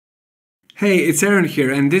Hey, it's Aaron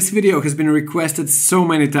here, and this video has been requested so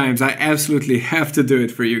many times I absolutely have to do it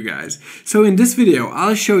for you guys. So in this video,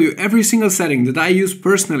 I'll show you every single setting that I use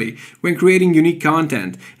personally when creating unique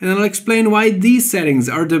content, and I'll explain why these settings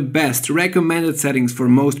are the best recommended settings for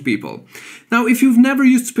most people. Now, if you've never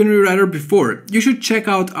used Spin Rewriter before, you should check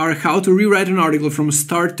out our How to Rewrite an Article from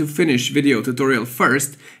Start to Finish video tutorial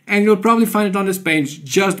first, and you'll probably find it on this page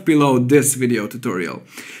just below this video tutorial.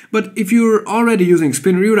 But if you're already using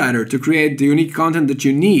Spin Rewriter to create the unique content that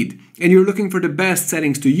you need, and you're looking for the best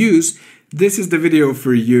settings to use, this is the video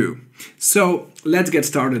for you. So let's get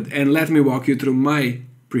started and let me walk you through my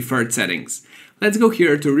preferred settings. Let's go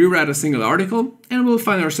here to rewrite a single article, and we'll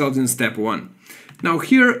find ourselves in step 1. Now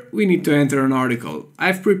here we need to enter an article.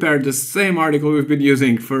 I've prepared the same article we've been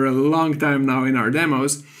using for a long time now in our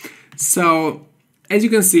demos. So as you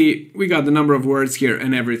can see, we got the number of words here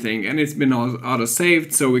and everything, and it's been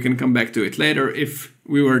auto-saved, so we can come back to it later if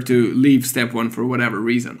we were to leave step 1 for whatever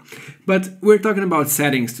reason. But we're talking about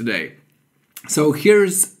settings today. So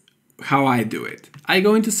here's how I do it. I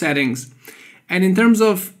go into settings, and in terms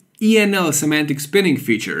of ENL semantic spinning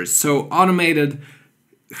features, so automated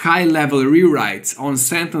high-level rewrites on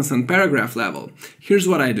sentence and paragraph level, here's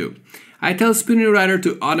what I do. I tell Spin Rewriter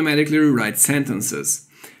to automatically rewrite sentences.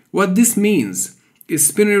 What this means is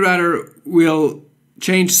Spin Rewriter will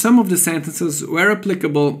change some of the sentences where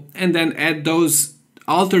applicable and then add those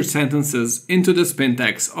altered sentences into the spin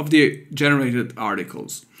text of the generated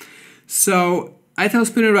articles. So I tell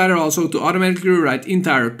Spin Rewriter also to automatically rewrite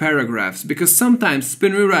entire paragraphs, because sometimes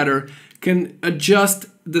Spin Rewriter can adjust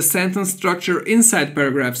the sentence structure inside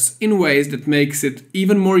paragraphs in ways that makes it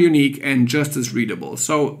even more unique and just as readable.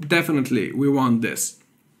 So definitely we want this.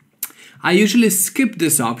 I usually skip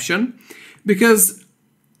this option because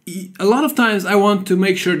a lot of times I want to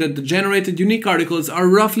make sure that the generated unique articles are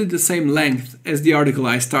roughly the same length as the article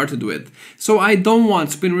I started with. So I don't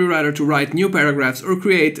want Spin Rewriter to write new paragraphs or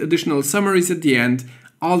create additional summaries at the end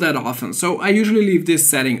all that often. So I usually leave this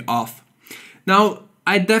setting off. Now,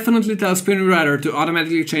 I definitely tell Spin Rewriter to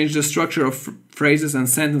automatically change the structure of phrases and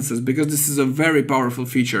sentences, because this is a very powerful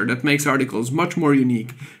feature that makes articles much more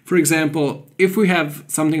unique. For example, if we have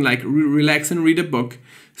something like relax and read a book,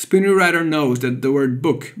 Spin Rewriter knows that the word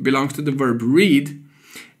book belongs to the verb read,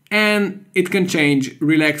 and it can change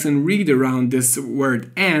relax and read around this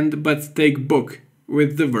word and, but take book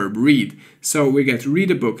with the verb read. So we get read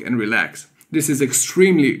a book and relax. This is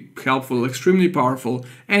extremely helpful, extremely powerful,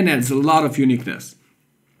 and adds a lot of uniqueness.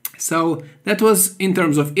 So that was in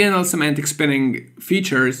terms of ENL semantic spinning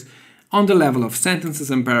features on the level of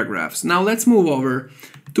sentences and paragraphs. Now let's move over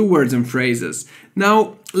to words and phrases.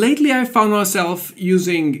 Now, lately I found myself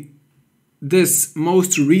using this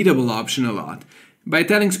most readable option a lot by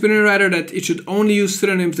telling Spin Rewriter that it should only use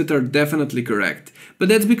synonyms that are definitely correct. But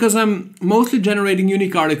that's because I'm mostly generating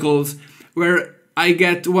unique articles where I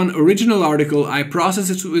get one original article, I process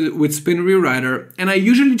it with Spin Rewriter, and I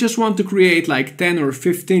usually just want to create like 10 or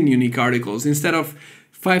 15 unique articles instead of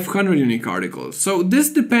 500 unique articles. So this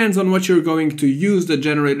depends on what you're going to use the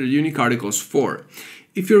generated unique articles for.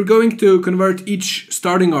 If you're going to convert each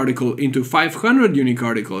starting article into 500 unique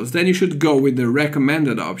articles, then you should go with the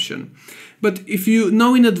recommended option. But if you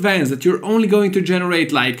know in advance that you're only going to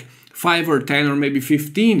generate like 5 or 10 or maybe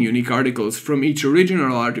 15 unique articles from each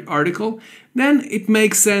original article, then it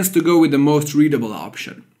makes sense to go with the most readable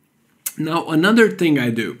option. Now, another thing I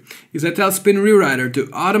do is I tell Spin Rewriter to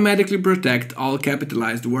automatically protect all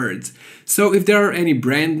capitalized words. So if there are any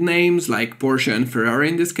brand names like Porsche and Ferrari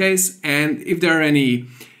in this case, and if there are any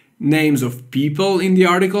names of people in the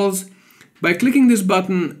articles, by clicking this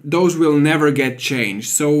button, those will never get changed.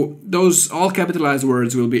 So those all capitalized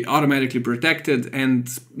words will be automatically protected and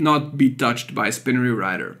not be touched by Spin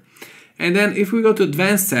Rewriter. And then if we go to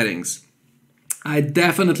advanced settings, I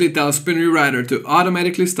definitely tell Spin Rewriter to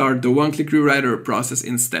automatically start the one-click rewriter process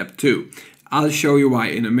in step 2. I'll show you why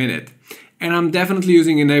in a minute. And I'm definitely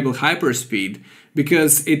using enable hyperspeed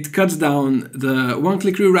because it cuts down the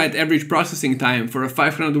one-click rewrite average processing time for a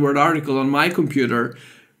 500-word article on my computer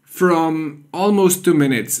from almost 2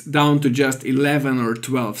 minutes down to just 11 or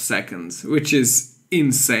 12 seconds, which is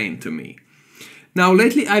insane to me. Now,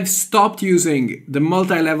 lately I've stopped using the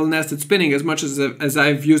multi-level nested spinning as much as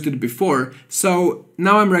I've used it before, so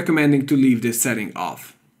now I'm recommending to leave this setting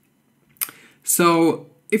off. So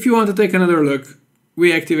if you want to take another look,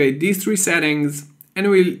 we activate these 3 settings and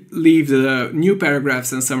we leave the new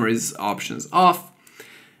paragraphs and summaries options off.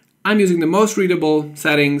 I'm using the most readable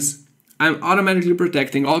settings, I'm automatically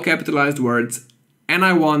protecting all capitalized words, and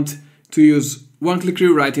I want to use one-click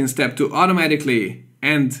rewrite in step 2 automatically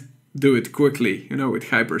and do it quickly, with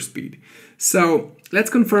hyperspeed. So let's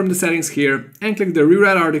confirm the settings here and click the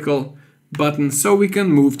Rewrite Article button so we can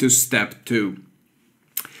move to step 2.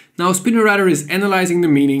 Now Spin Rewriter is analyzing the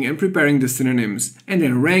meaning and preparing the synonyms, and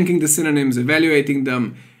then ranking the synonyms, evaluating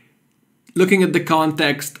them, looking at the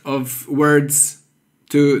context of words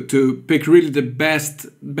to pick really the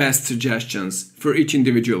best suggestions for each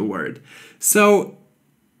individual word. So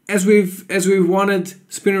as we've wanted,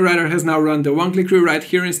 Spin Rewriter has now run the one-click rewrite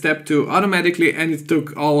here in step 2 automatically, and it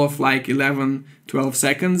took all of like 11-12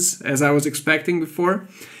 seconds as I was expecting before.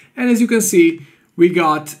 And as you can see, we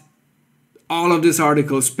got all of this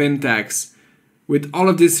article spin tags with all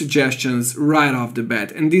of these suggestions right off the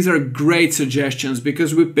bat. And these are great suggestions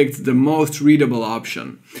because we picked the most readable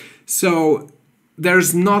option. So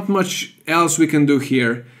there's not much else we can do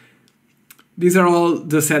here. These are all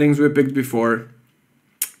the settings we picked before,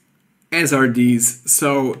 as are these.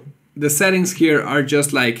 So the settings here are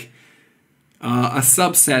just like a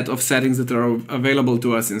subset of settings that are available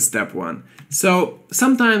to us in step 1. So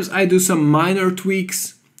sometimes I do some minor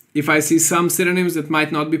tweaks if I see some synonyms that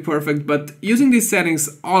might not be perfect, but using these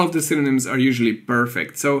settings, all of the synonyms are usually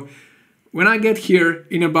perfect. So when I get here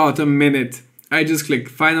in about a minute, I just click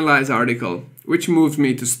Finalize Article, which moves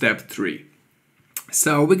me to step 3.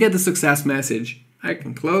 So we get the success message. I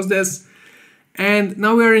can close this. And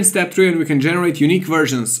now we're in step 3 and we can generate unique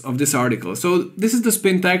versions of this article. So this is the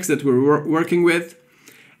spin text that we're working with.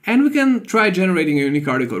 And we can try generating a unique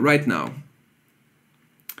article right now.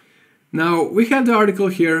 Now we have the article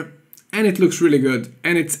here and it looks really good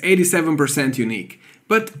and it's 87% unique.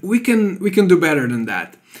 But we can do better than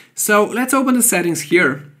that. So let's open the settings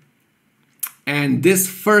here. And this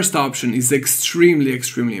first option is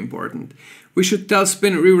extremely important. We should tell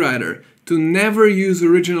Spin Rewriter to never use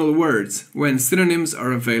original words when synonyms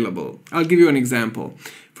are available. I'll give you an example.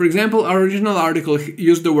 For example, our original article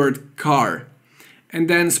used the word car, and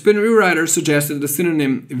then Spin Rewriter suggested the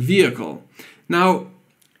synonym vehicle. Now,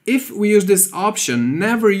 if we use this option,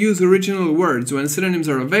 never use original words when synonyms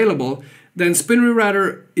are available, then Spin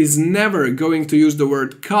Rewriter is never going to use the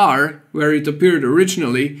word car where it appeared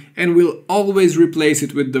originally and will always replace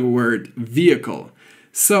it with the word vehicle.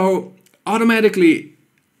 So automatically,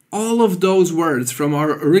 all of those words from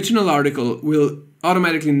our original article will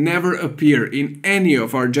automatically never appear in any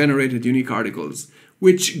of our generated unique articles,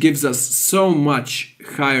 which gives us so much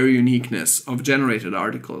higher uniqueness of generated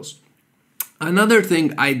articles. Another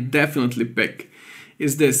thing I definitely pick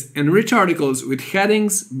is this: enrich articles with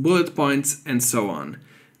headings, bullet points, and so on.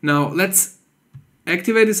 Now let's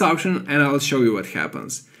activate this option and I'll show you what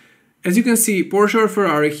happens. As you can see, Porsche or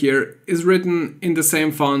Ferrari here is written in the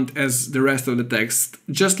same font as the rest of the text,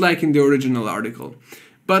 just like in the original article.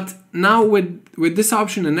 But now with this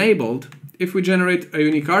option enabled, if we generate a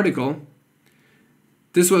unique article,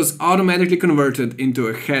 this was automatically converted into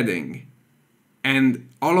a heading. And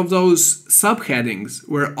all of those subheadings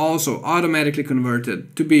were also automatically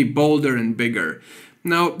converted to be bolder and bigger.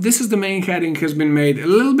 Now, this is the main heading, has been made a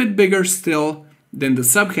little bit bigger still than the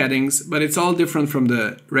subheadings, but it's all different from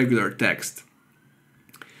the regular text.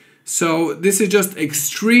 So this is just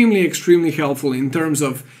extremely helpful in terms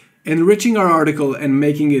of enriching our article and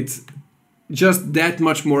making it just that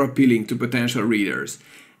much more appealing to potential readers.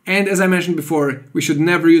 And as I mentioned before, we should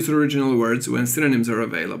never use original words when synonyms are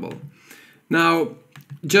available. Now,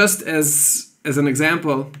 just as an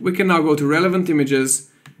example, we can now go to relevant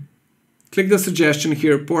images, click the suggestion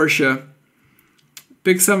here, Porsche,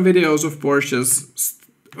 pick some videos of Porsches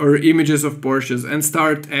or images of Porsches and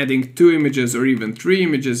start adding 2 images or even 3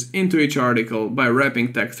 images into each article by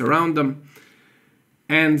wrapping text around them.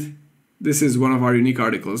 And this is one of our unique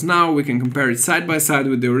articles. Now we can compare it side by side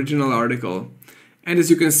with the original article. And as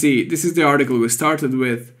you can see, this is the article we started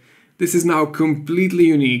with. This is now completely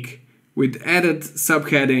unique, with added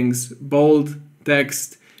subheadings, bold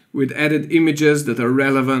text, with added images that are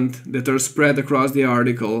relevant, that are spread across the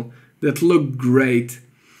article, that look great.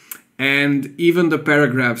 And even the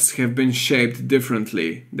paragraphs have been shaped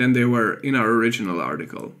differently than they were in our original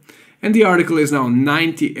article. And the article is now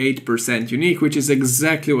 98% unique, which is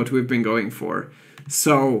exactly what we've been going for.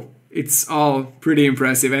 So it's all pretty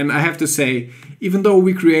impressive. And I have to say, even though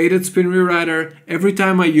we created Spin Rewriter, every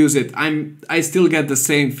time I use it, I still get the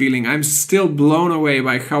same feeling. I'm still blown away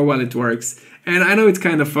by how well it works. And I know it's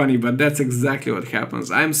kind of funny, but that's exactly what happens.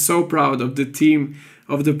 I'm so proud of the team,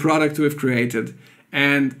 of the product we've created.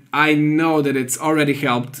 And I know that it's already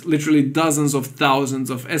helped literally dozens of thousands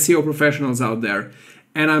of SEO professionals out there.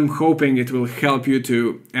 And I'm hoping it will help you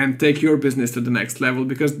too and take your business to the next level,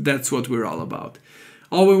 because that's what we're all about.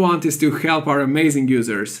 All we want is to help our amazing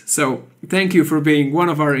users. So thank you for being one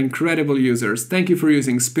of our incredible users. Thank you for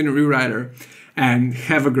using Spin Rewriter, and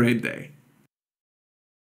have a great day.